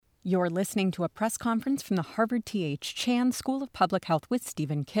You're listening to a press conference from the Harvard T.H. Chan School of Public Health with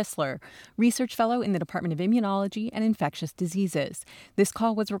Stephen Kissler, research fellow in the Department of Immunology and Infectious Diseases. This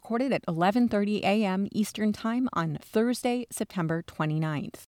call was recorded at 11:30 a.m. Eastern Time on Thursday, September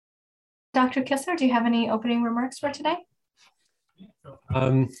 29th. Dr. Kissler, do you have any opening remarks for today?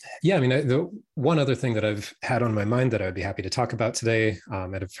 The one other thing that I've had on my mind that I'd be happy to talk about today,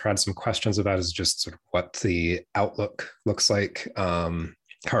 and I've had some questions about, is just sort of what the outlook looks like.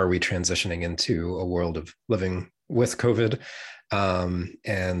 How are we transitioning into a world of living with COVID?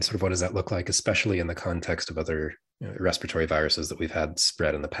 And sort of what does that look like, especially in the context of other respiratory viruses that we've had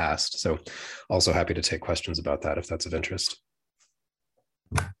spread in the past. So also happy to take questions about that if that's of interest.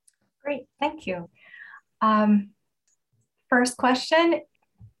 Great, thank you. First question.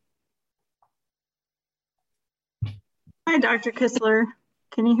 Hi, Dr. Kissler.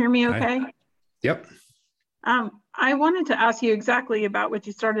 Can you hear me okay? Hi. Yep. I wanted to ask you exactly about what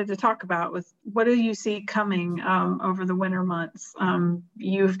you started to talk about, was what do you see coming over the winter months?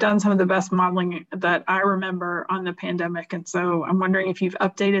 You've done some of the best modeling that I remember on the pandemic. And so I'm wondering if you've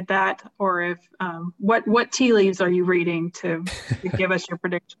updated that, or if what tea leaves are you reading to give us your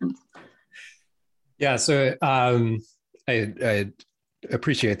predictions? Yeah, so I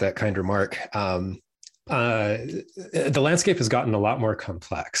appreciate that kind remark. The landscape has gotten a lot more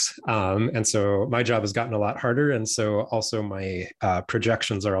complex. And so my job has gotten a lot harder. And so also my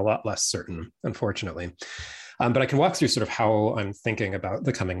projections are a lot less certain, unfortunately. But I can walk through sort of how I'm thinking about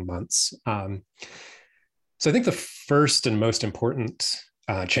the coming months. So I think the first and most important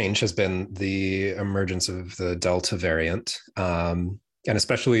change has been the emergence of the Delta variant, and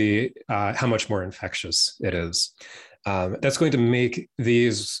especially how much more infectious it is. That's going to make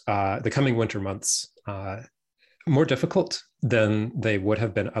these, the coming winter months, more difficult than they would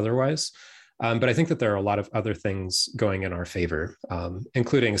have been otherwise. But I think that there are a lot of other things going in our favor,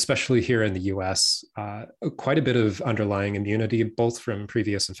 including, especially here in the US, quite a bit of underlying immunity, both from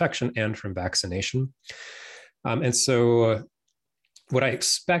previous infection and from vaccination. And so what I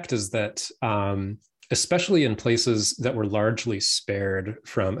expect is that, especially in places that were largely spared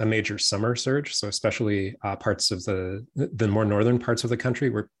from a major summer surge, so especially parts of the more northern parts of the country,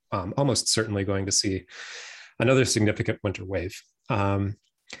 we're almost certainly going to see another significant winter wave. I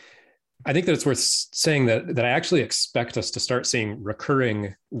think that it's worth saying that I actually expect us to start seeing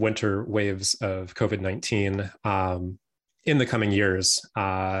recurring winter waves of COVID-19 in the coming years,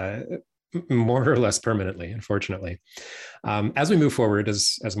 more or less permanently, unfortunately. As we move forward,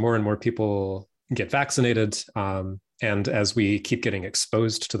 as more and more people get vaccinated, and as we keep getting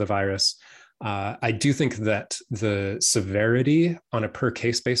exposed to the virus, I do think that the severity on a per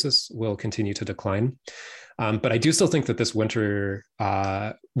case basis will continue to decline. But I do still think that this winter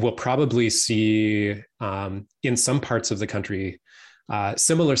will probably see, in some parts of the country,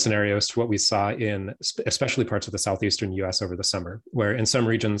 similar scenarios to what we saw in especially parts of the southeastern US over the summer, where in some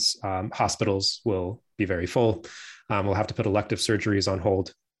regions, hospitals will be very full. We'll have to put elective surgeries on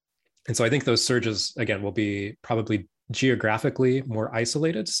hold. And so I think those surges, again, will be probably geographically more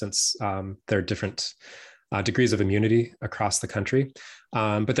isolated, since there are different degrees of immunity across the country.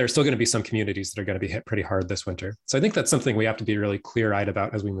 But there are still going to be some communities that are going to be hit pretty hard this winter. So I think that's something we have to be really clear-eyed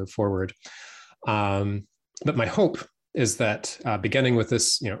about as we move forward. But my hope is that beginning with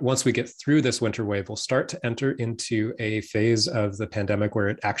this, once we get through this winter wave, we'll start to enter into a phase of the pandemic where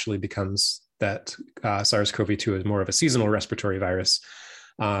it actually becomes that SARS-CoV-2 is more of a seasonal respiratory virus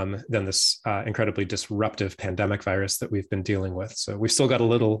than this incredibly disruptive pandemic virus that we've been dealing with. So we've still got a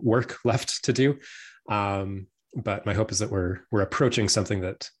little work left to do. But my hope is that we're approaching something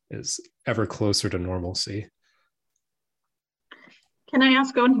that is ever closer to normalcy. Can I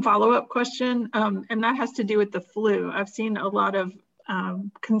ask one follow-up question? And that has to do with the flu. I've seen a lot of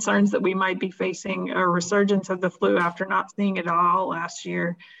concerns that we might be facing a resurgence of the flu after not seeing it all last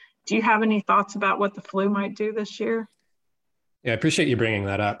year. Do you have any thoughts about what the flu might do this year? Yeah, I appreciate you bringing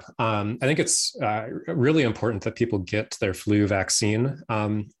that up. I think it's really important that people get their flu vaccine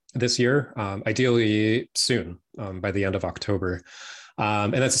this year, ideally soon, by the end of October.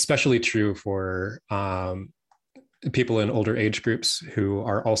 And that's especially true for people in older age groups who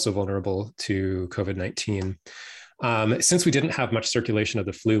are also vulnerable to COVID-19. Since we didn't have much circulation of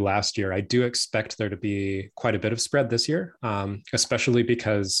the flu last year, I do expect there to be quite a bit of spread this year, especially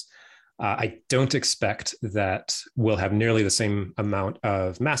because I don't expect that we'll have nearly the same amount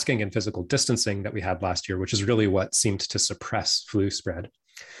of masking and physical distancing that we had last year, which is really what seemed to suppress flu spread.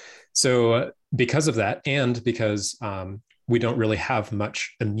 So because of that, and because we don't really have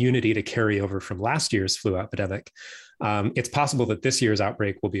much immunity to carry over from last year's flu epidemic, it's possible that this year's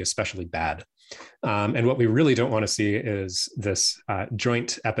outbreak will be especially bad. And what we really don't want to see is this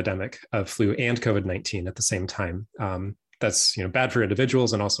joint epidemic of flu and COVID-19 at the same time. That's bad for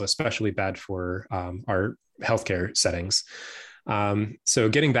individuals and also especially bad for our healthcare settings. So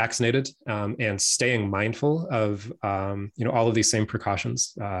getting vaccinated and staying mindful of all of these same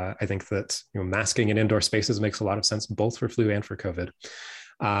precautions. I think that masking in indoor spaces makes a lot of sense, both for flu and for COVID.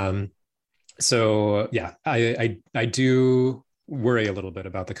 So yeah, I do worry a little bit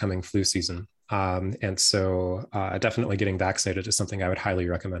about the coming flu season. And so definitely getting vaccinated is something I would highly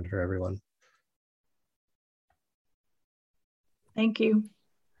recommend for everyone. Thank you.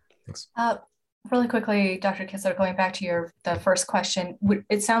 Thanks. Really quickly, Dr. Kissler, going back to the first question,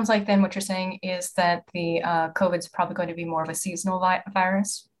 it sounds like then what you're saying is that the COVID is probably going to be more of a seasonal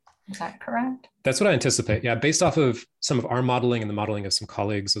virus. Is that correct? That's what I anticipate. Yeah, based off of some of our modeling and the modeling of some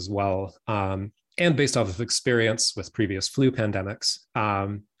colleagues as well, and based off of experience with previous flu pandemics,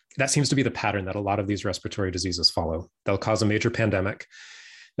 that seems to be the pattern that a lot of these respiratory diseases follow. They'll cause a major pandemic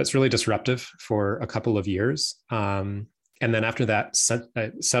that's really disruptive for a couple of years. And then after that,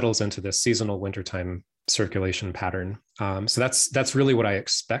 settles into this seasonal wintertime circulation pattern. So that's really what I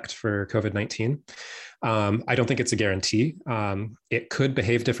expect for COVID-19. I don't think it's a guarantee. It could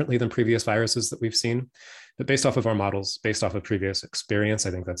behave differently than previous viruses that we've seen, but based off of our models, based off of previous experience,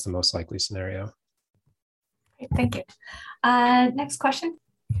 I think that's the most likely scenario. Great, thank you. Next question.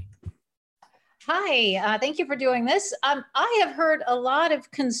 Hi, thank you for doing this. I have heard a lot of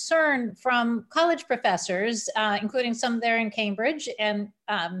concern from college professors, including some there in Cambridge and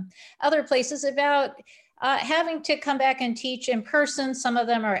other places, about having to come back and teach in person. Some of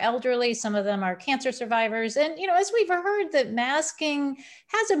them are elderly, some of them are cancer survivors. And, as we've heard, that masking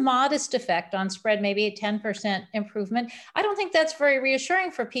has a modest effect on spread, maybe a 10% improvement. I don't think that's very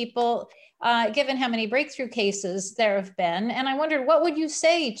reassuring for people, given how many breakthrough cases there have been. And I wondered, what would you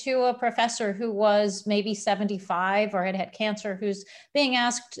say to a professor who was maybe 75 or had had cancer, who's being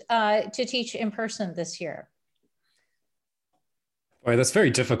asked to teach in person this year? Boy, that's very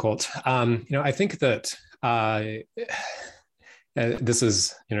difficult. I think that this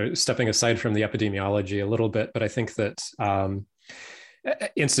is, stepping aside from the epidemiology a little bit, but I think that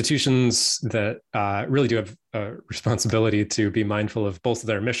institutions that really do have a responsibility to be mindful of both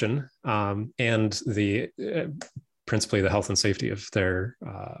their mission and the principally the health and safety of their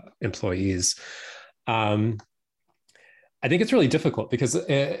employees. I think it's really difficult because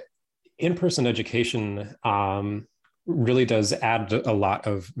in-person education really does add a lot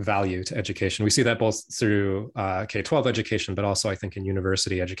of value to education. We see that both through K-12 education, but also I think in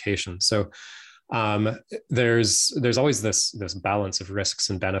university education. So there's always this balance of risks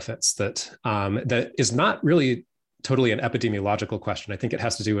and benefits that is not really totally an epidemiological question. I think it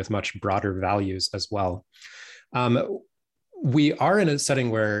has to do with much broader values as well. We are in a setting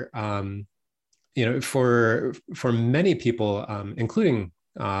where, for many people, including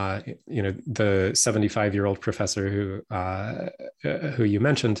the 75-year-old professor who you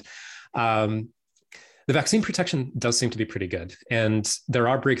mentioned, the vaccine protection does seem to be pretty good, and there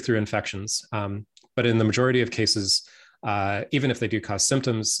are breakthrough infections. But in the majority of cases, even if they do cause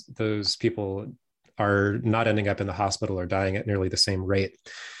symptoms, those people are not ending up in the hospital or dying at nearly the same rate.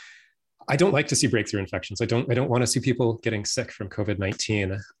 I don't like to see breakthrough infections. I don't want to see people getting sick from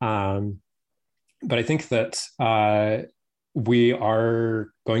COVID-19. But I think that we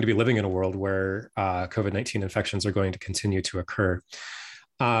are going to be living in a world where COVID-19 infections are going to continue to occur.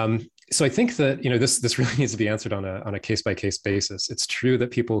 So I think that this really needs to be answered on a case-by-case basis. It's true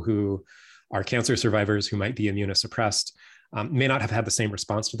that people who are cancer survivors who might be immunosuppressed may not have had the same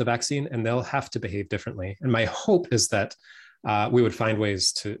response to the vaccine, and they'll have to behave differently. And my hope is that we would find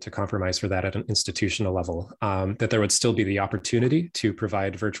ways to compromise for that at an institutional level, that there would still be the opportunity to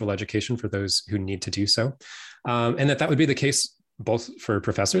provide virtual education for those who need to do so. And that would be the case both for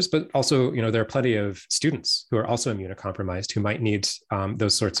professors, but also, there are plenty of students who are also immunocompromised who might need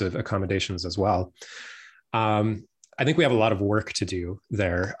those sorts of accommodations as well. I think we have a lot of work to do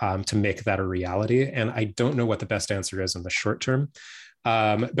there to make that a reality. And I don't know what the best answer is in the short term.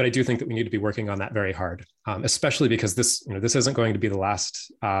 But I do think that we need to be working on that very hard, especially because this isn't going to be the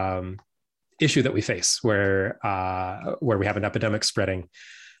last issue that we face where we have an epidemic spreading.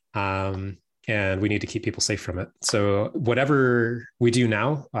 And we need to keep people safe from it. So whatever we do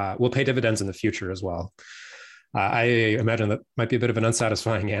now will pay dividends in the future as well. I imagine that might be a bit of an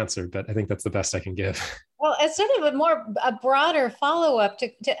unsatisfying answer, but I think that's the best I can give. Well, it's sort of a broader follow-up to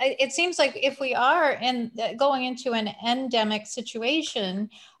it seems like if we are going into an endemic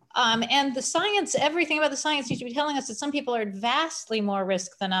situation, And the science, everything about the science seems to be telling us that some people are at vastly more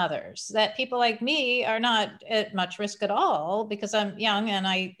risk than others, that people like me are not at much risk at all because I'm young and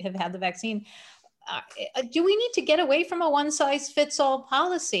I have had the vaccine. Do we need to get away from a one-size-fits-all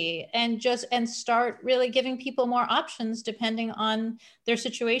policy and start really giving people more options depending on their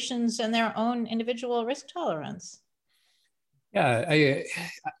situations and their own individual risk tolerance? Yeah,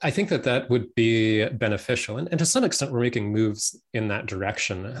 I think that would be beneficial, and to some extent, we're making moves in that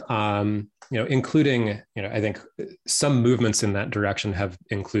direction. Including, I think some movements in that direction have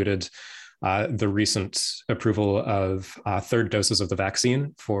included the recent approval of third doses of the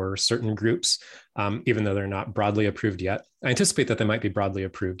vaccine for certain groups, even though they're not broadly approved yet. I anticipate that they might be broadly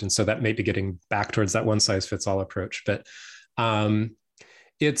approved, and so that may be getting back towards that one-size-fits-all approach. But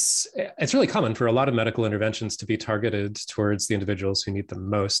it's really common for a lot of medical interventions to be targeted towards the individuals who need them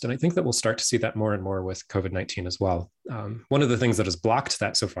most. And I think that we'll start to see that more and more with COVID-19 as well. One of the things that has blocked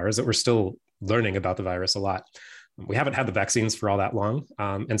that so far is that we're still learning about the virus a lot. We haven't had the vaccines for all that long.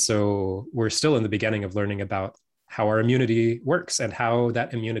 And so we're still in the beginning of learning about how our immunity works and how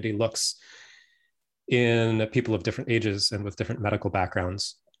that immunity looks in people of different ages and with different medical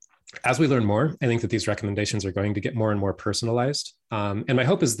backgrounds. As we learn more, I think that these recommendations are going to get more and more personalized. And my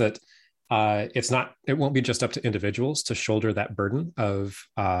hope is that it won't be just up to individuals to shoulder that burden of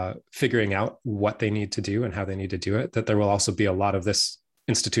figuring out what they need to do and how they need to do it, that there will also be a lot of this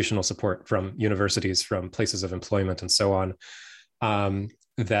institutional support from universities, from places of employment and so on,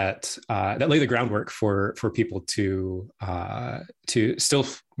 that lay the groundwork for people to still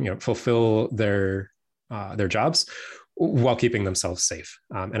fulfill their jobs while keeping themselves safe.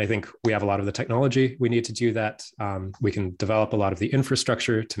 And I think we have a lot of the technology we need to do that. We can develop a lot of the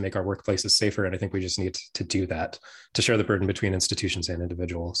infrastructure to make our workplaces safer. And I think we just need to do that, to share the burden between institutions and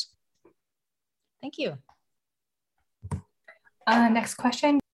individuals. Thank you. Next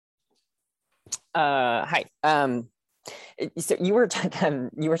question. Hi. So you were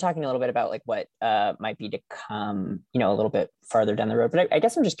talking a little bit about like what might be to come, a little bit farther down the road. But I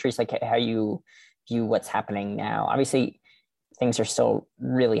guess I'm just curious, like how you view what's happening now. Obviously, things are still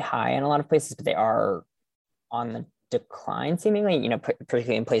really high in a lot of places, but they are on the decline, seemingly.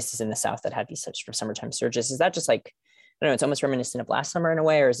 Particularly in places in the South that had these such sort of summertime surges. Is that just like, I don't know, it's almost reminiscent of last summer in a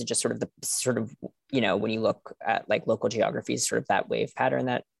way, or is it just sort of when you look at like local geographies, sort of that wave pattern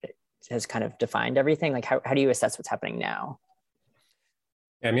that has kind of defined everything? Like how do you assess what's happening now?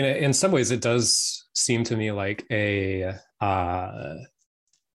 I mean, in some ways it does seem to me like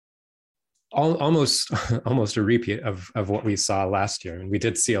almost a repeat of what we saw last year. And we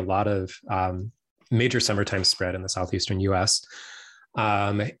did see a lot of major summertime spread in the southeastern US.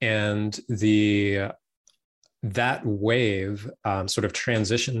 And that wave sort of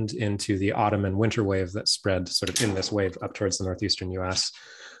transitioned into the autumn and winter wave that spread sort of in this wave up towards the northeastern US.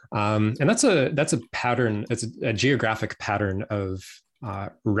 And that's a pattern, it's a geographic pattern of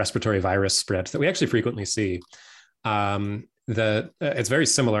respiratory virus spread that we actually frequently see. It's very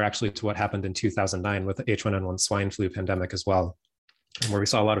similar actually to what happened in 2009 with the H1N1 swine flu pandemic as well, where we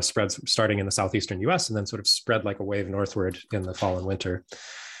saw a lot of spreads starting in the southeastern US and then sort of spread like a wave northward in the fall and winter.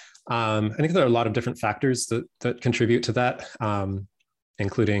 I think there are a lot of different factors that contribute to that,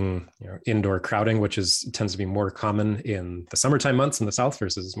 including indoor crowding, which tends to be more common in the summertime months in the South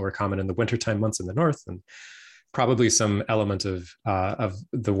versus more common in the wintertime months in the North, and probably some element of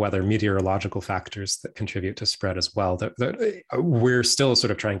the weather meteorological factors that contribute to spread as well that we're still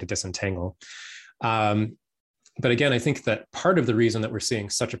sort of trying to disentangle. But again, I think that part of the reason that we're seeing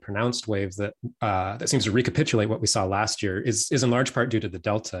such a pronounced wave that seems to recapitulate what we saw last year is in large part due to the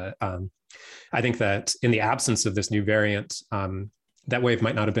Delta. I think that in the absence of this new variant, that wave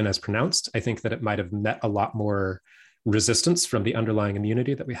might not have been as pronounced. I think that it might have met a lot more resistance from the underlying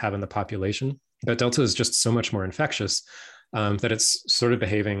immunity that we have in the population. But Delta is just so much more infectious that it's sort of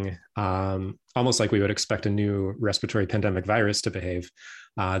behaving almost like we would expect a new respiratory pandemic virus to behave.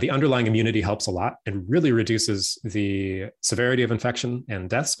 The underlying immunity helps a lot and really reduces the severity of infection and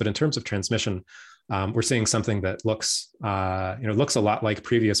deaths. But in terms of transmission, we're seeing something that looks a lot like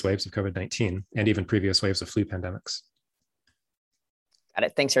previous waves of COVID-19 and even previous waves of flu pandemics. Got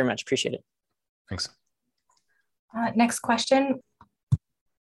it. Thanks very much. Appreciate it. Thanks. Next question.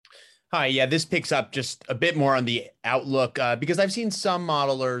 Hi, yeah, this picks up just a bit more on the outlook because I've seen some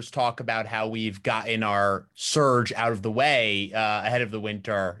modelers talk about how we've gotten our surge out of the way ahead of the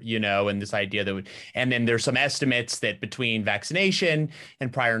winter, and this idea that and then there's some estimates that between vaccination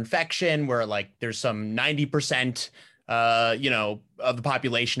and prior infection, where like there's some 90%, of the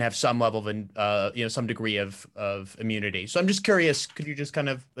population have some level of, some degree of immunity. So I'm just curious, could you just kind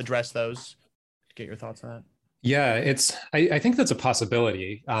of address those, get your thoughts on that? Yeah, I think that's a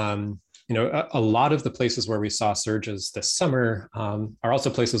possibility. A lot of the places where we saw surges this summer are also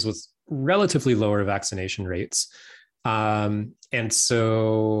places with relatively lower vaccination rates. And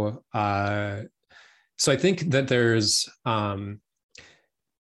so I think that there is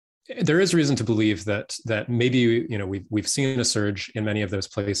reason to believe that maybe we've seen a surge in many of those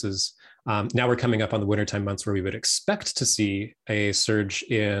places. Now we're coming up on the wintertime months where we would expect to see a surge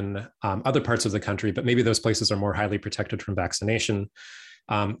in other parts of the country, but maybe those places are more highly protected from vaccination.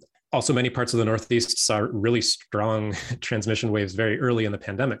 Also, many parts of the Northeast saw really strong transmission waves very early in the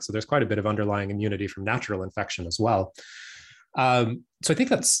pandemic. So there's quite a bit of underlying immunity from natural infection as well. So I think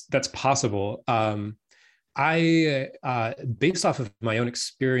that's possible. Based off of my own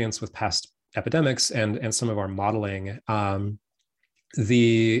experience with past epidemics and some of our modeling,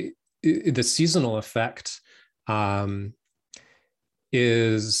 the seasonal effect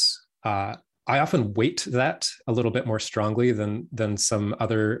is I often weight that a little bit more strongly than some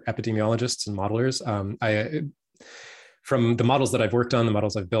other epidemiologists and modelers. From the models that I've worked on, the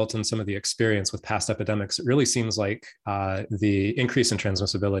models I've built, and some of the experience with past epidemics, it really seems like the increase in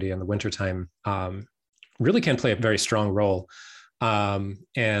transmissibility in the wintertime really can play a very strong role.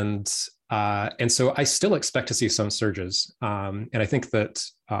 And so I still expect to see some surges. And I think that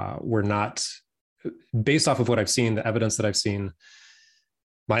we're not, based off of what I've seen, the evidence that I've seen,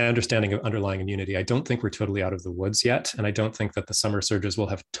 my understanding of underlying immunity, I don't think we're totally out of the woods yet. And I don't think that the summer surges will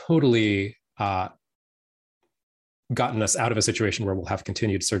have totally gotten us out of a situation where we'll have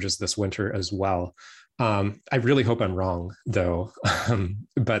continued surges this winter as well. I really hope I'm wrong, though.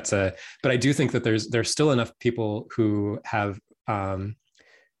 But I do think that there's still enough people who have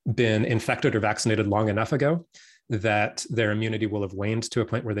been infected or vaccinated long enough ago that their immunity will have waned to a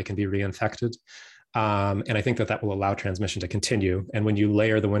point where they can be reinfected. And I think that will allow transmission to continue. And when you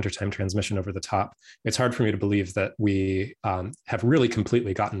layer the wintertime transmission over the top, it's hard for me to believe that we have really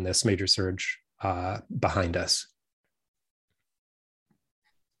completely gotten this major surge behind us.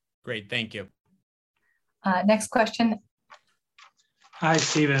 Great, thank you. Next question. Hi,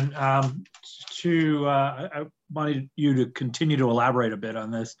 Stephen. I wanted you to continue to elaborate a bit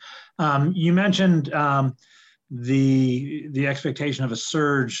on this. You mentioned the expectation of a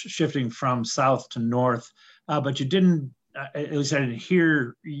surge shifting from south to north, but you didn't, at least I didn't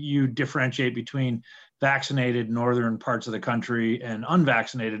hear you differentiate between vaccinated northern parts of the country and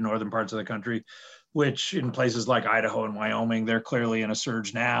unvaccinated northern parts of the country, which in places like Idaho and Wyoming, they're clearly in a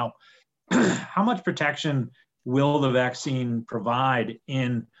surge now. How much protection will the vaccine provide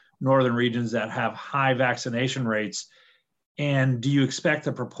in northern regions that have high vaccination rates? And do you expect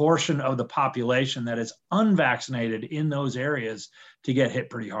the proportion of the population that is unvaccinated in those areas to get hit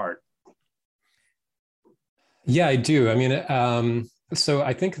pretty hard? Yeah, I do. I mean, so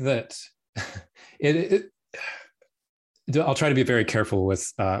I think that I'll try to be very careful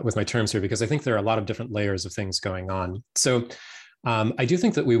with my terms here, because I think there are a lot of different layers of things going on. So I do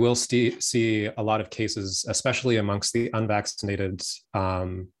think that we will see a lot of cases, especially amongst the unvaccinated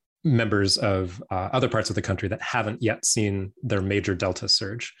members of other parts of the country that haven't yet seen their major Delta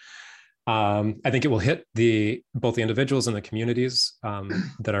surge. I think it will hit both the individuals and the communities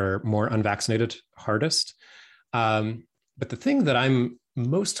that are more unvaccinated hardest. But the thing that I'm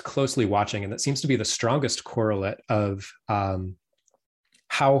most closely watching, and that seems to be the strongest correlate of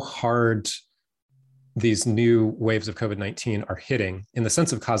how hard these new waves of COVID-19 are hitting in the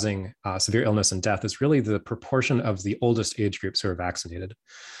sense of causing severe illness and death, is really the proportion of the oldest age groups who are vaccinated.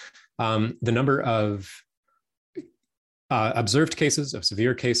 The number of observed cases, of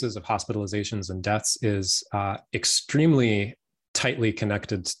severe cases, of hospitalizations and deaths is extremely tightly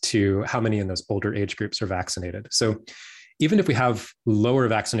connected to how many in those older age groups are vaccinated. So even if we have lower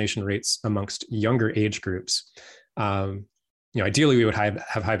vaccination rates amongst younger age groups, ideally we would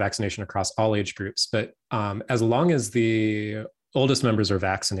have high vaccination across all age groups, but as long as the oldest members are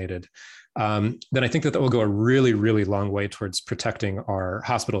vaccinated, then I think that will go a really, really long way towards protecting our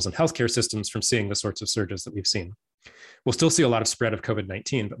hospitals and healthcare systems from seeing the sorts of surges that we've seen. We'll still see a lot of spread of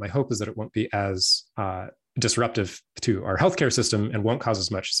COVID-19, but my hope is that it won't be as disruptive to our healthcare system and won't cause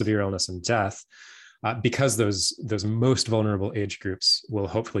as much severe illness and death, because those most vulnerable age groups will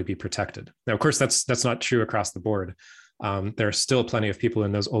hopefully be protected. Now, of course, that's not true across the board. There are still plenty of people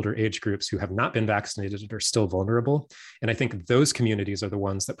in those older age groups who have not been vaccinated and are still vulnerable. And I think those communities are the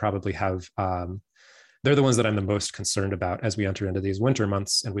ones that probably have, they're the ones that I'm the most concerned about as we enter into these winter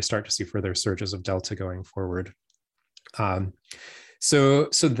months and we start to see further surges of Delta going forward. So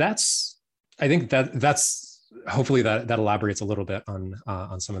that's, I think that's, hopefully that elaborates a little bit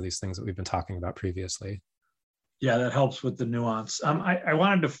on some of these things that we've been talking about previously. Yeah, that helps with the nuance. I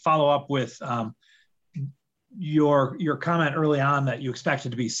wanted to follow up with, your comment early on that you expect it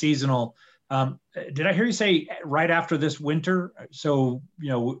to be seasonal. Did I hear you say right after this winter? So,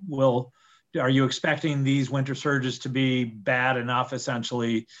 are you expecting these winter surges to be bad enough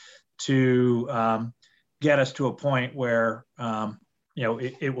essentially to get us to a point where,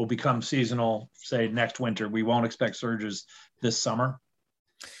 it will become seasonal, say next winter? We won't expect surges this summer?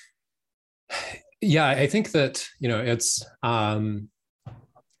 Yeah, I think that, it's,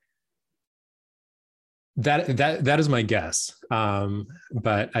 that is my guess.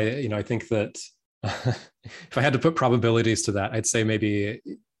 But I think that if I had to put probabilities to that, I'd say maybe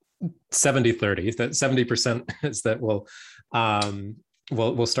 70-30, that 70% is that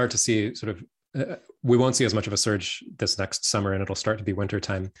we'll start to see sort of, we won't see as much of a surge this next summer, and it'll start to be winter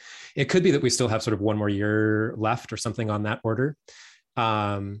time. It could be that we still have sort of one more year left or something on that order,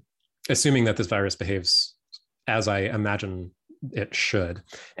 assuming that this virus behaves as I imagine it should.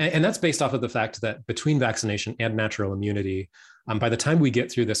 And that's based off of the fact that between vaccination and natural immunity, by the time we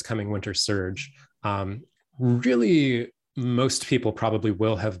get through this coming winter surge, really most people probably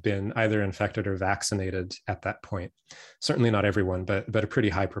will have been either infected or vaccinated at that point. Certainly not everyone, but a pretty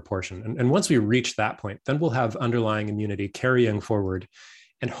high proportion. And once we reach that point, then we'll have underlying immunity carrying forward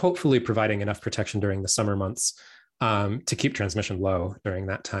and hopefully providing enough protection during the summer months to keep transmission low during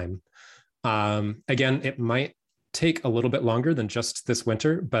that time. Again, it might take a little bit longer than just this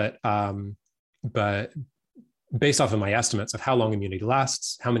winter, but based off of my estimates of how long immunity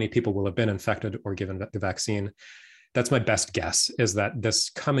lasts, how many people will have been infected or given the vaccine, that's my best guess, is that this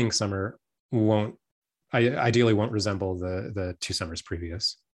coming summer ideally won't resemble the 2 summers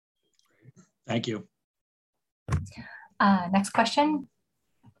previous. Thank you. Next question.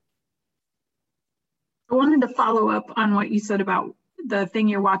 I wanted to follow up on what you said about the thing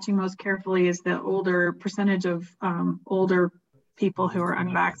you're watching most carefully is the older percentage of older people who are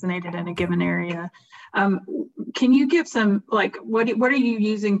unvaccinated in a given area. Can you give some, like, what are you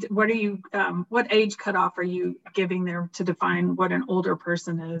using? What age cutoff are you giving there to define what an older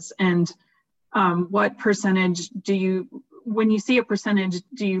person is? And what percentage when you see a percentage,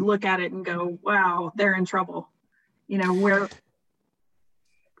 do you look at it and go, wow, they're in trouble? Where?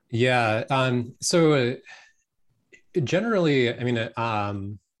 Yeah. So generally, I mean,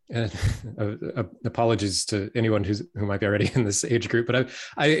 apologies to anyone who might be already in this age group, but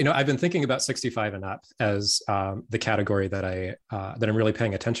I've been thinking about 65 and up as the category that I'm really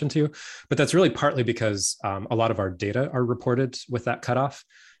paying attention to. But that's really partly because a lot of our data are reported with that cutoff.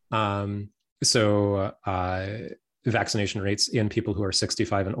 So vaccination rates in people who are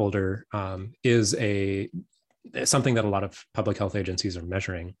 65 and older is something that a lot of public health agencies are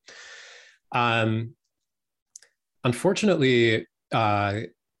measuring. Unfortunately,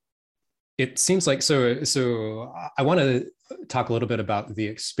 it seems like, so I want to talk a little bit about the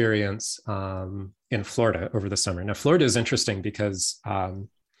experience in Florida over the summer. Now, Florida is interesting because,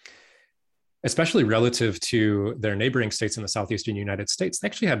 especially relative to their neighboring states in the southeastern United States, they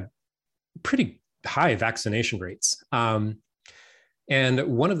actually had pretty high vaccination rates. And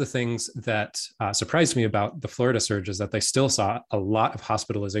one of the things that surprised me about the Florida surge is that they still saw a lot of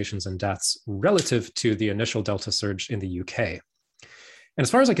hospitalizations and deaths relative to the initial Delta surge in the UK. And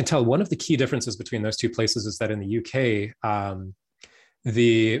as far as I can tell, one of the key differences between those two places is that in the UK,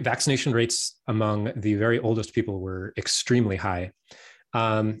 the vaccination rates among the very oldest people were extremely high.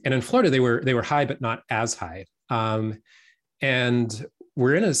 And in Florida, they were high, but not as high. And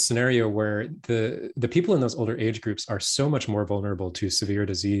we're in a scenario where the people in those older age groups are so much more vulnerable to severe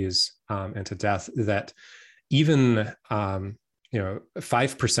disease and to death that even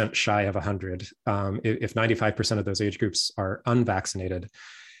 5% shy of 100, if 95% of those age groups are unvaccinated,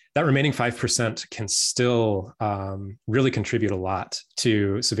 that remaining 5% can still really contribute a lot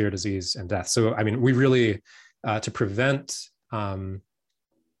to severe disease and death. So, I mean, we really, to prevent a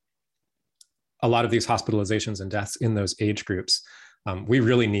lot of these hospitalizations and deaths in those age groups, we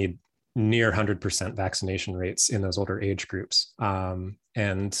really need near 100% vaccination rates in those older age groups.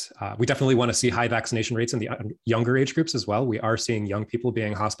 And we definitely want to see high vaccination rates in the younger age groups as well. We are seeing young people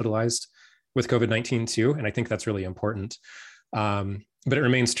being hospitalized with COVID-19 too, and I think that's really important. But it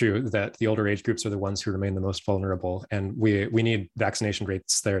remains true that the older age groups are the ones who remain the most vulnerable, and we need vaccination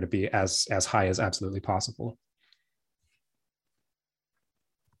rates there to be as high as absolutely possible.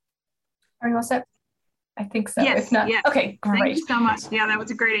 Are you all set? I think so. Yes, if not, yes. Okay, great. Thank you so much. Yeah, that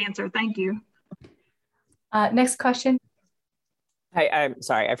was a great answer. Thank you. Next question. Hi, I'm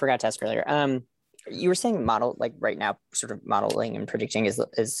sorry, I forgot to ask earlier. You were saying like right now, sort of modeling and predicting is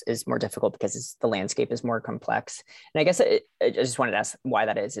more difficult because the landscape is more complex. And I guess I just wanted to ask why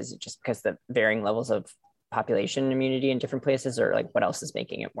that is. Is it just because the varying levels of population immunity in different places, or like what else is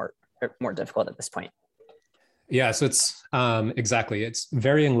making it more difficult at this point? Yeah, so it's exactly, it's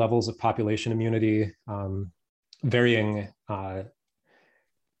varying levels of population immunity, varying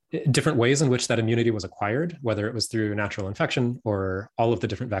different ways in which that immunity was acquired, whether it was through natural infection or all of the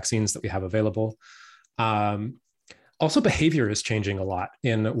different vaccines that we have available. Also, behavior is changing a lot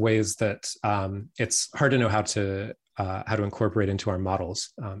in ways that it's hard to know how to incorporate into our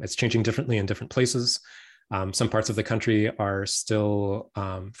models. It's changing differently in different places. Some parts of the country are still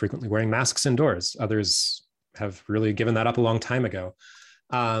frequently wearing masks indoors. Others have really given that up a long time ago.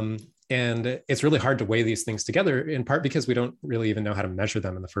 And it's really hard to weigh these things together, in part because we don't really even know how to measure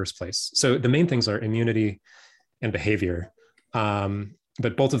them in the first place. So the main things are immunity and behavior.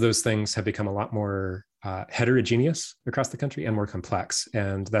 But both of those things have become a lot more heterogeneous across the country and more complex.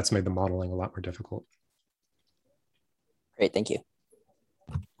 And that's made the modeling a lot more difficult. Great, thank you.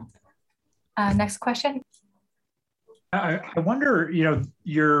 Next question. I wonder,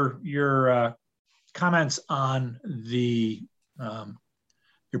 your comments on the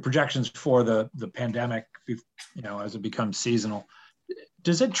your projections for the pandemic, as it becomes seasonal.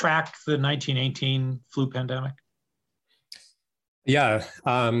 Does it track the 1918 flu pandemic? Yeah,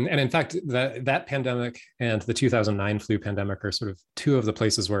 and in fact, that pandemic and the 2009 flu pandemic are sort of two of the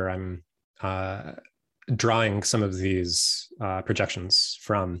places where I'm drawing some of these projections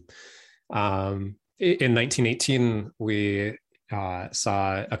from. In 1918, we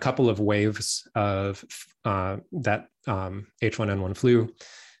saw a couple of waves of that H1N1 flu,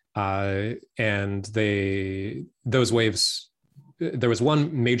 and those waves, there was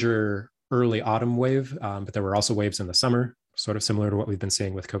one major early autumn wave, but there were also waves in the summer, sort of similar to what we've been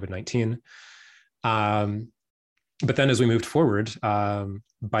seeing with COVID-19. But then as we moved forward,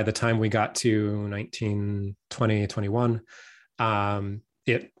 by the time we got to 1920, 21,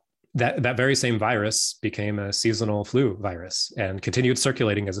 that very same virus became a seasonal flu virus and continued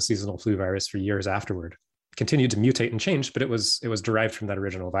circulating as a seasonal flu virus for years afterward. Continued to mutate and change, but it was derived from that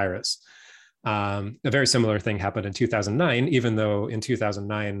original virus. A very similar thing happened in 2009, even though in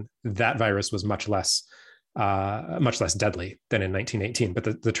 2009 that virus was much less deadly than in 1918,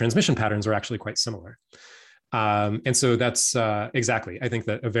 but the transmission patterns are actually quite similar. And so that's exactly, I think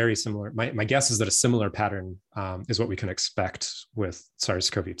that a very similar, my guess is that a similar pattern is what we can expect with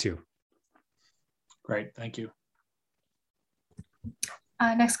SARS-CoV-2. Great, thank you.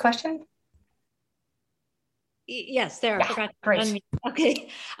 Next question. Yes, there, I forgot. Great. Okay.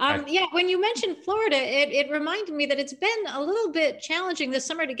 Yeah, when you mentioned Florida, it reminded me that it's been a little bit challenging this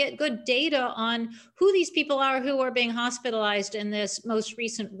summer to get good data on who these people are who are being hospitalized in this most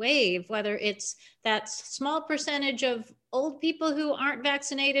recent wave, whether it's that small percentage of old people who aren't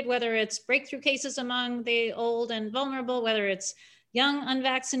vaccinated, whether it's breakthrough cases among the old and vulnerable, whether it's young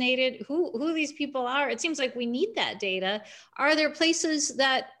unvaccinated, who these people are. It seems like we need that data. Are there places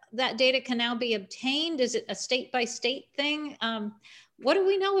that data can now be obtained? Is it a state-by-state thing? What do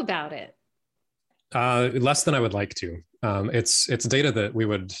we know about it? Less than I would like to. It's data that we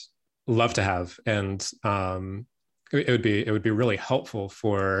would love to have, and it would be really helpful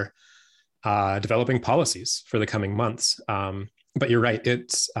for developing policies for the coming months. But you're right.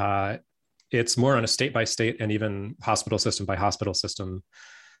 It's more on a state-by-state and even hospital system by hospital system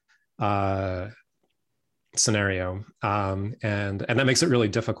scenario, and that makes it really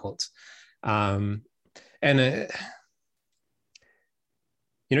difficult. That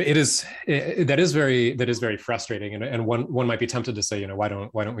is very frustrating, and one might be tempted to say, why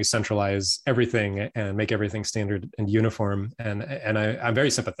don't we centralize everything and make everything standard and uniform? And I'm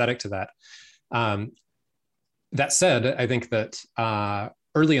very sympathetic to that. That said, I think that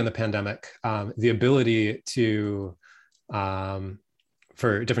early in the pandemic, the ability to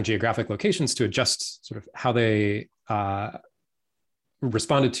for different geographic locations to adjust sort of how they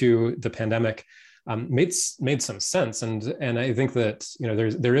responded to the pandemic made some sense, and I think that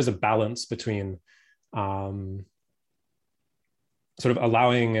there is a balance between sort of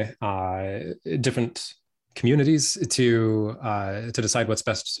allowing different communities to decide what's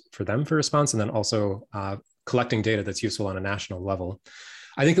best for them for response, and then also collecting data that's useful on a national level.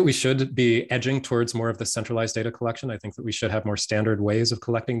 I think that we should be edging towards more of the centralized data collection. I think that we should have more standard ways of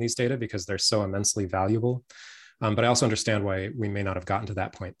collecting these data because they're so immensely valuable. But I also understand why we may not have gotten to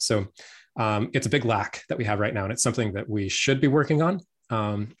that point. So it's a big lack that we have right now, and it's something that we should be working on.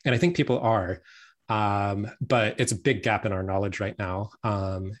 And I think people are, but it's a big gap in our knowledge right now.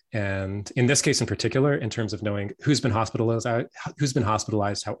 And in this case in particular, in terms of knowing who's been hospitalized,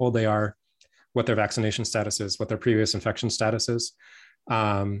 how old they are, what their vaccination status is, what their previous infection status is.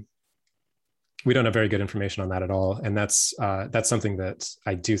 We don't have very good information on that at all. And that's something that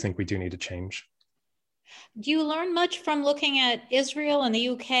I do think we do need to change. Do you learn much from looking at Israel and the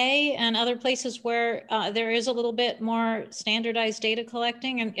UK and other places where there is a little bit more standardized data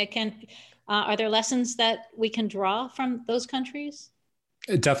collecting? And are there lessons that we can draw from those countries?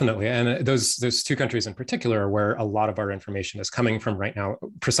 Definitely. And those two countries in particular are where a lot of our information is coming from right now,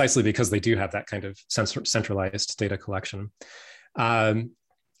 precisely because they do have that kind of centralized data collection.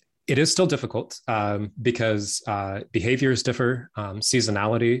 It is still difficult because behaviors differ,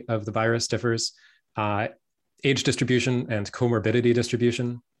 seasonality of the virus differs, age distribution and comorbidity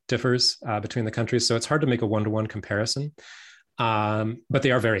distribution differs between the countries. So it's hard to make a one-to-one comparison, but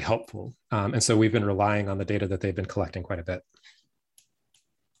they are very helpful. And so we've been relying on the data that they've been collecting quite a bit.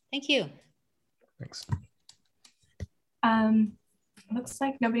 Thank you. Thanks. Looks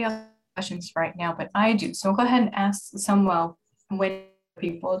like nobody else has questions right now, but I do. So we'll go ahead and ask some, well, I'm waiting for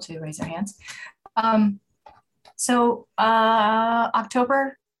people to raise their hands.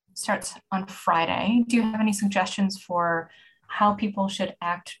 October starts on Friday. Do you have any suggestions for how people should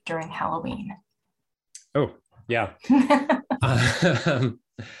act during Halloween? Oh, yeah.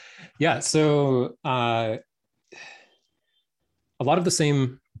 Yeah, so a lot of the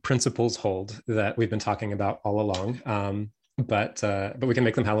same principles hold that we've been talking about all along, but we can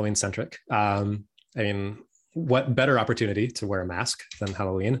make them Halloween centric. I mean, what better opportunity to wear a mask than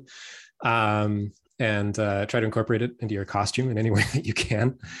Halloween, and try to incorporate it into your costume in any way that you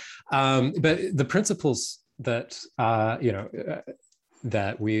can. But the principles that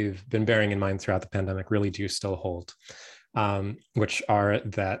that we've been bearing in mind throughout the pandemic really do still hold, which are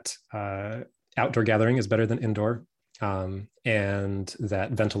that outdoor gathering is better than indoor. And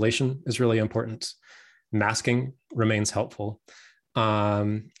that ventilation is really important. Masking remains helpful.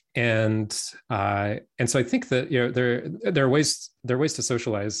 And so I think that there are ways to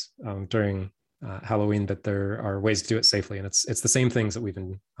socialize during Halloween, but there are ways to do it safely. And it's the same things that we've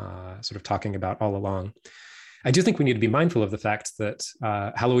been sort of talking about all along. I do think we need to be mindful of the fact that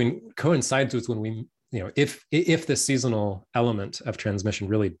Halloween coincides with when we, if this seasonal element of transmission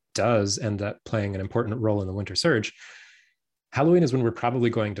really does end up playing an important role in the winter surge, Halloween is when we're probably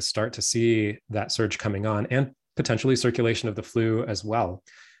going to start to see that surge coming on, and potentially circulation of the flu as well.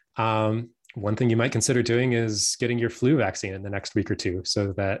 One thing you might consider doing is getting your flu vaccine in the next week or two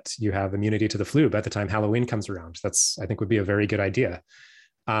so that you have immunity to the flu by the time Halloween comes around. That's, I think, would be a very good idea.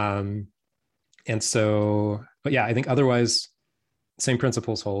 And so, but yeah, I think otherwise, same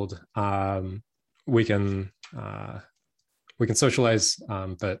principles hold. We can socialize,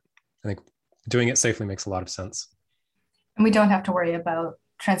 but I think doing it safely makes a lot of sense. And we don't have to worry about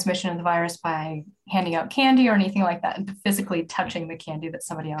transmission of the virus by handing out candy or anything like that, and physically touching the candy that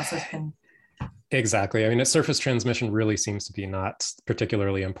somebody else has been. Exactly. I mean, surface transmission really seems to be not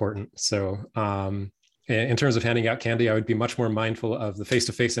particularly important. So in terms of handing out candy, I would be much more mindful of the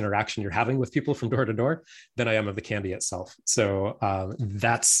face-to-face interaction you're having with people from door to door than I am of the candy itself. So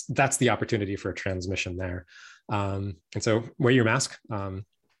that's the opportunity for a transmission there. And so wear your mask,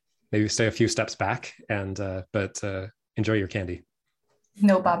 maybe stay a few steps back, but enjoy your candy.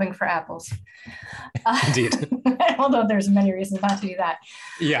 No bobbing for apples. Indeed. Although there's many reasons not to do that.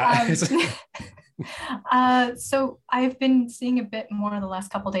 Yeah. So I've been seeing a bit more the last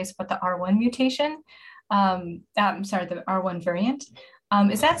couple of days about the R1 mutation. I'm sorry, the R1 variant.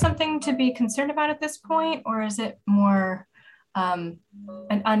 Is that something to be concerned about at this point, or is it more an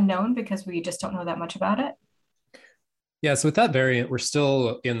unknown because we just don't know that much about it? Yeah, so with that variant, we're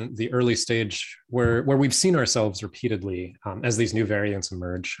still in the early stage where we've seen ourselves repeatedly as these new variants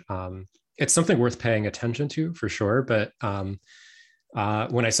emerge. It's something worth paying attention to for sure, but when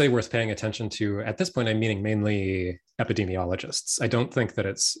I say worth paying attention to, at this point, I'm meaning mainly epidemiologists. I don't think that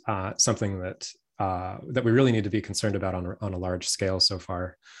it's something that we really need to be concerned about on a large scale so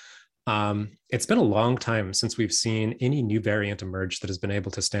far. It's been a long time since we've seen any new variant emerge that has been able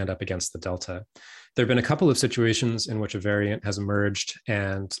to stand up against the Delta. There have been a couple of situations in which a variant has emerged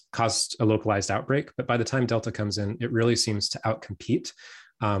and caused a localized outbreak, but by the time Delta comes in, it really seems to outcompete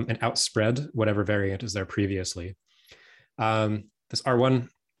and outspread whatever variant is there previously. This R1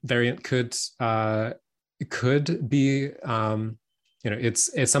 variant could be,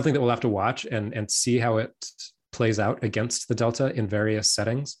 it's something that we'll have to watch and see how it plays out against the Delta in various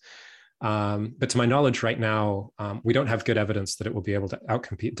settings. But to my knowledge right now, we don't have good evidence that it will be able to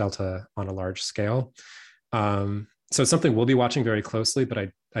outcompete Delta on a large scale. So it's something we'll be watching very closely, but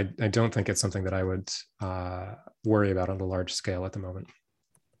I don't think it's something that I would worry about on a large scale at the moment.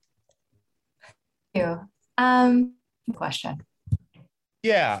 Thank you. Question.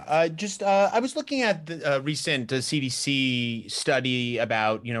 Yeah, I was looking at the recent CDC study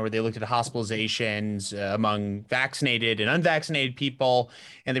about, where they looked at hospitalizations among vaccinated and unvaccinated people,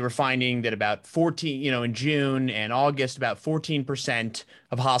 and they were finding that about 14, in June and August, about 14%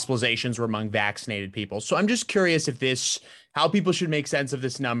 of hospitalizations were among vaccinated people. So I'm just curious how people should make sense of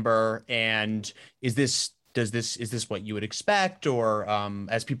this number, and is this what you would expect, or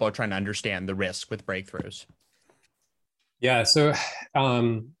as people are trying to understand the risk with breakthroughs? Yeah, so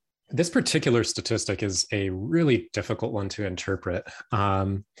this particular statistic is a really difficult one to interpret.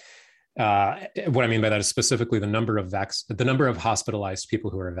 What I mean by that is specifically the number of hospitalized people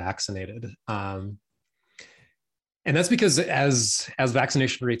who are vaccinated. And that's because as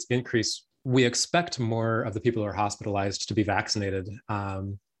vaccination rates increase, we expect more of the people who are hospitalized to be vaccinated.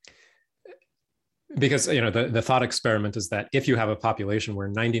 Because the thought experiment is that if you have a population where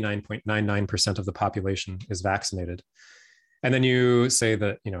 99.99% of the population is vaccinated, and then you say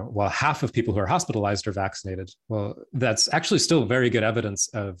that, half of people who are hospitalized are vaccinated. Well, that's actually still very good evidence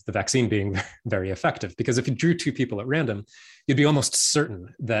of the vaccine being very effective, because if you drew two people at random, you'd be almost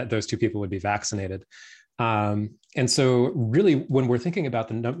certain that those two people would be vaccinated. And so really, when we're thinking about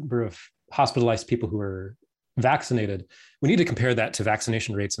the number of hospitalized people who are vaccinated, we need to compare that to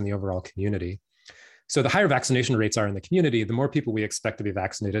vaccination rates in the overall community. So the higher vaccination rates are in the community, the more people we expect to be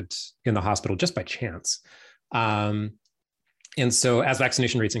vaccinated in the hospital just by chance. And so as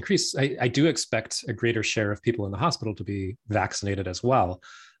vaccination rates increase, I do expect a greater share of people in the hospital to be vaccinated as well.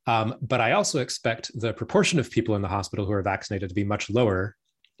 But I also expect the proportion of people in the hospital who are vaccinated to be much lower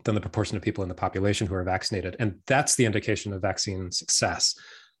than the proportion of people in the population who are vaccinated. And that's the indication of vaccine success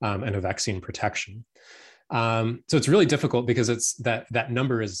and of vaccine protection. So it's really difficult because it's that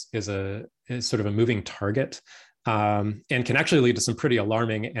number is sort of a moving target, and can actually lead to some pretty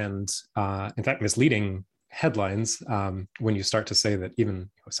alarming and in fact misleading headlines when you start to say that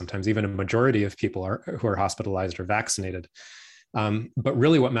sometimes even a majority of people who are hospitalized are vaccinated. But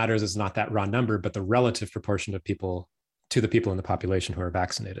really what matters is not that raw number, but the relative proportion of people to the people in the population who are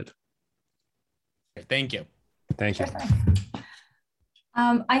vaccinated. Thank you. Thank you.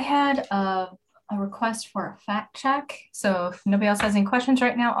 I had a request for a fact check. So if nobody else has any questions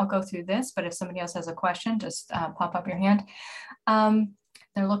right now, I'll go through this, but if somebody else has a question, just pop up your hand.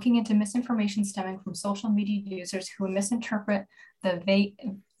 They're looking into misinformation stemming from social media users who misinterpret the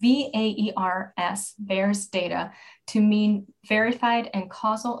VAERS data to mean verified and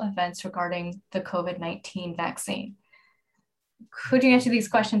causal events regarding the COVID-19 vaccine. Could you answer these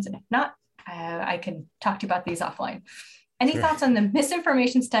questions? And if not, I can talk to you about these offline. Any thoughts on the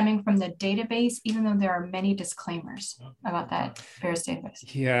misinformation stemming from the database, even though there are many disclaimers about that VAERS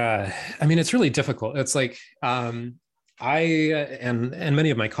database? Yeah, I mean, it's really difficult. It's like, I and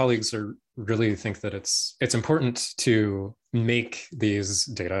many of my colleagues really think that it's important to make these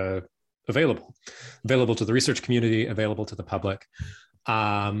data available to the research community, available to the public.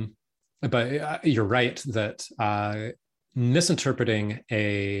 But you're right that misinterpreting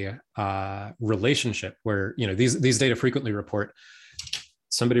a relationship where these data frequently report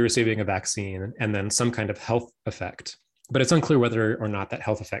somebody receiving a vaccine and then some kind of health effect, but it's unclear whether or not that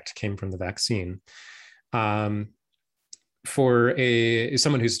health effect came from the vaccine. For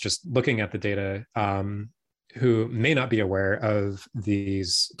someone who's just looking at the data, who may not be aware of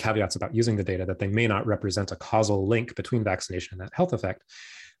these caveats about using the data, that they may not represent a causal link between vaccination and that health effect,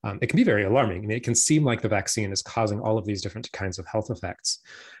 it can be very alarming. I mean, it can seem like the vaccine is causing all of these different kinds of health effects.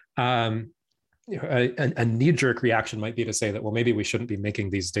 A knee-jerk reaction might be to say that, well, maybe we shouldn't be making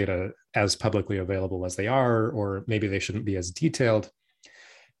these data as publicly available as they are, or maybe they shouldn't be as detailed.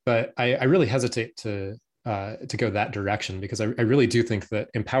 But I really hesitate to go that direction, because I really do think that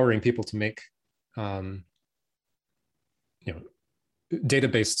empowering people to make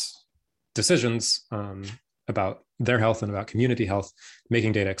data-based decisions about their health and about community health,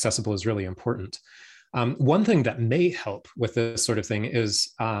 making data accessible is really important. One thing that may help with this sort of thing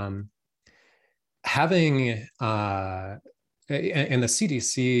is having, and the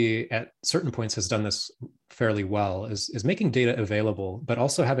CDC at certain points has done this fairly well, is making data available, but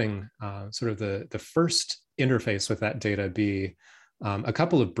also having sort of the first interface with that data be a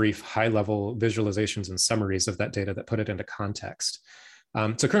couple of brief high-level visualizations and summaries of that data that put it into context.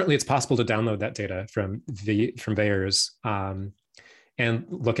 So currently it's possible to download that data from VAERS and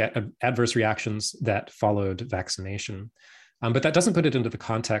look at adverse reactions that followed vaccination. But that doesn't put it into the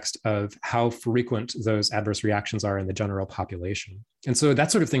context of how frequent those adverse reactions are in the general population. And so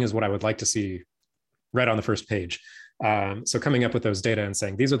that sort of thing is what I would like to see right on the first page. So coming up with those data and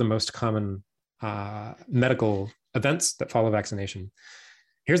saying, these are the most common medical events that follow vaccination.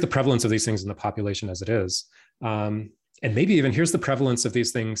 Here's the prevalence of these things in the population as it is. And maybe even here's the prevalence of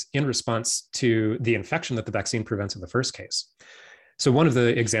these things in response to the infection that the vaccine prevents in the first case. So one of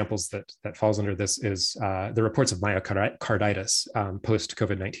the examples that falls under this is the reports of myocarditis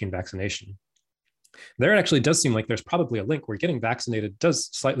post-COVID-19 vaccination. There it actually does seem like there's probably a link where getting vaccinated does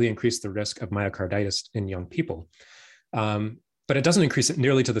slightly increase the risk of myocarditis in young people. But it doesn't increase it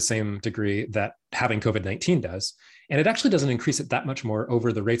nearly to the same degree that having COVID-19 does. And it actually doesn't increase it that much more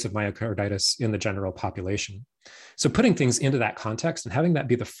over the rates of myocarditis in the general population. So putting things into that context and having that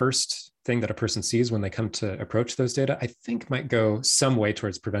be the first thing that a person sees when they come to approach those data, I think might go some way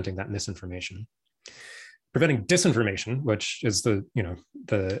towards preventing that misinformation. Preventing disinformation, which is the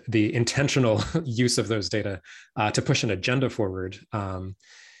intentional use of those data to push an agenda forward,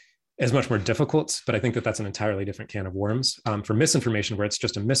 is much more difficult, but I think that that's an entirely different can of worms. For misinformation, where it's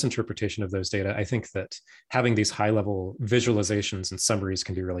just a misinterpretation of those data, I think that having these high-level visualizations and summaries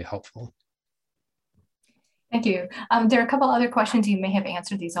can be really helpful. Thank you. There are a couple other questions. You may have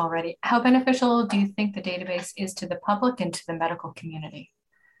answered these already. How beneficial do you think the database is to the public and to the medical community?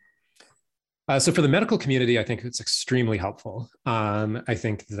 So for the medical community, I think it's extremely helpful. I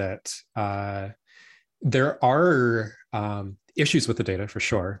think that there are issues with the data for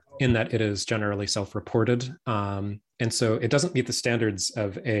sure, in that it is generally self-reported. And so it doesn't meet the standards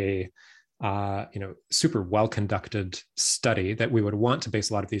of a super well-conducted study that we would want to base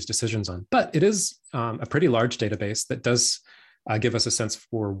a lot of these decisions on. But it is a pretty large database that does give us a sense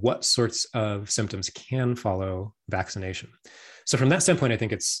for what sorts of symptoms can follow vaccination. So from that standpoint, I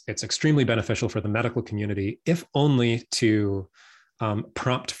think it's extremely beneficial for the medical community, if only to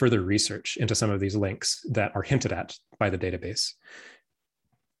prompt further research into some of these links that are hinted at by the database.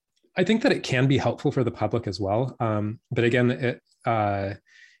 I think that it can be helpful for the public as well. But again,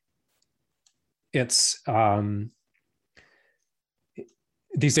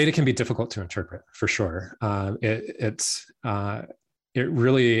 these data can be difficult to interpret for sure. It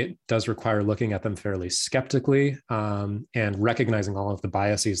really does require looking at them fairly skeptically and recognizing all of the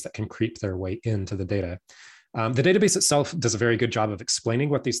biases that can creep their way into the data. The database itself does a very good job of explaining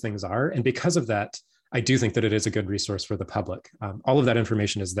what these things are. And because of that, I do think that it is a good resource for the public. All of that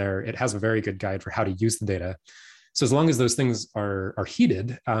information is there. It has a very good guide for how to use the data. So as long as those things are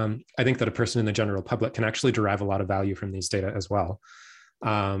heeded, I think that a person in the general public can actually derive a lot of value from these data as well.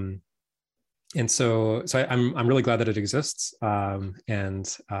 And so I'm really glad that it exists. But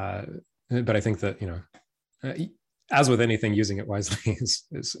I think that, as with anything, using it wisely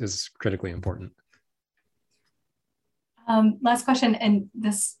is critically important. Last question, and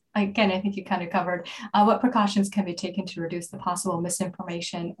this, again, I think you kind of covered. What precautions can be taken to reduce the possible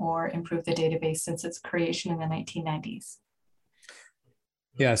misinformation or improve the database since its creation in the 1990s?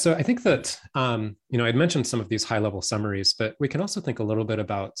 Yeah, so I think that, I'd mentioned some of these high-level summaries, but we can also think a little bit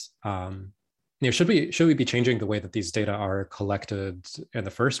about, should we be changing the way that these data are collected in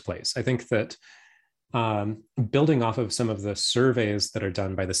the first place? I think that building off of some of the surveys that are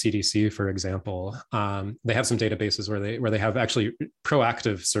done by the CDC, for example, they have some databases where they have actually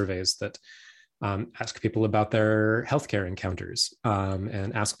proactive surveys that ask people about their healthcare encounters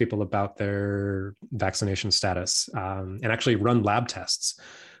and ask people about their vaccination status and actually run lab tests.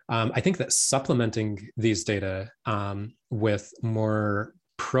 I think that supplementing these data with more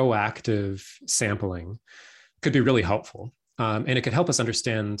proactive sampling could be really helpful. And it could help us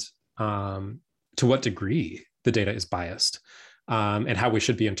understand to what degree the data is biased and how we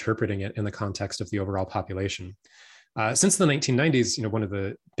should be interpreting it in the context of the overall population. Since the 1990s, one of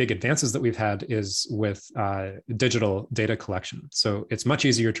the big advances that we've had is with digital data collection. So it's much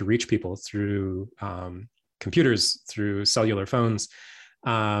easier to reach people through computers, through cellular phones.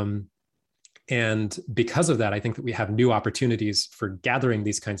 And because of that, I think that we have new opportunities for gathering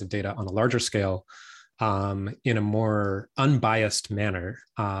these kinds of data on a larger scale in a more unbiased manner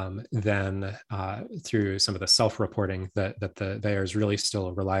than through some of the self-reporting that the VAERS really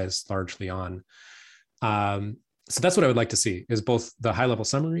still relies largely on. So that's what I would like to see, is both the high-level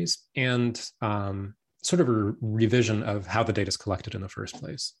summaries and sort of a revision of how the data is collected in the first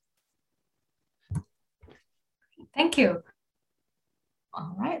place. Thank you.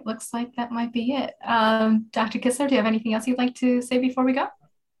 All right, looks like that might be it. Dr. Kissler, do you have anything else you'd like to say before we go?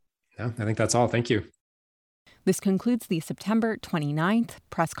 No, I think that's all. Thank you. This concludes the September 29th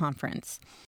press conference.